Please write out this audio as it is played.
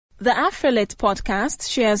The AfriLit podcast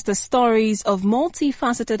shares the stories of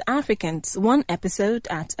multifaceted Africans, one episode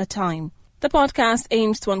at a time. The podcast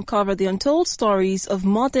aims to uncover the untold stories of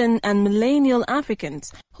modern and millennial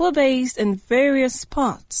Africans who are based in various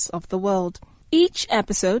parts of the world. Each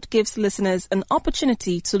episode gives listeners an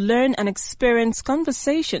opportunity to learn and experience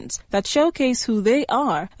conversations that showcase who they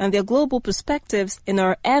are and their global perspectives in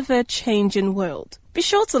our ever-changing world. Be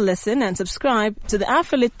sure to listen and subscribe to the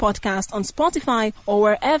AfriLit podcast on Spotify or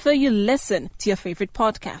wherever you listen to your favorite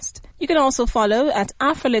podcast. You can also follow at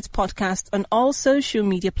AfriLit Podcast on all social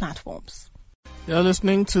media platforms. You're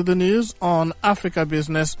listening to the news on Africa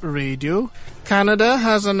Business Radio. Canada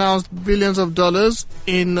has announced billions of dollars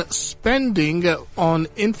in spending on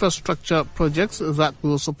infrastructure projects that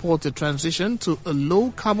will support the transition to a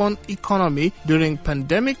low-carbon economy during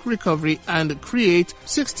pandemic recovery and create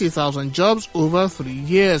 60,000 jobs over 3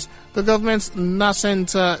 years. The government's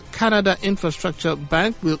nascent Canada Infrastructure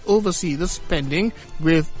Bank will oversee the spending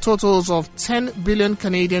with totals of 10 billion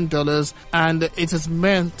Canadian dollars, and it is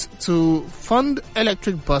meant to fund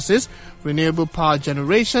electric buses, renewable power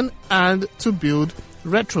generation, and to build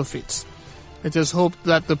retrofits. It is hoped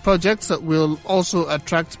that the projects will also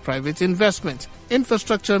attract private investment.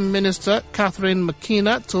 Infrastructure Minister Catherine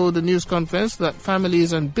McKenna told the news conference that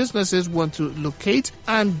families and businesses want to locate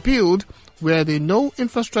and build where they know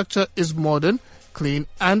infrastructure is modern, clean,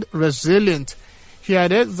 and resilient. He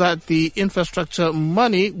added that the infrastructure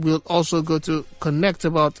money will also go to connect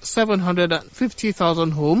about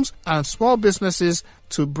 750,000 homes and small businesses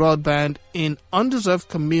to broadband in underserved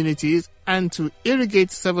communities and to irrigate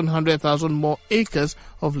 700,000 more acres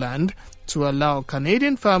of land to allow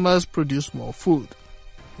Canadian farmers produce more food.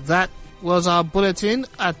 That was our bulletin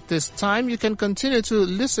at this time. You can continue to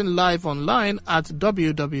listen live online at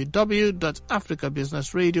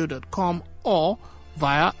www.africabusinessradio.com or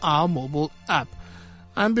via our mobile app.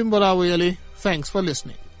 I'm Bimbola Wiyali. Thanks for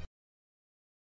listening.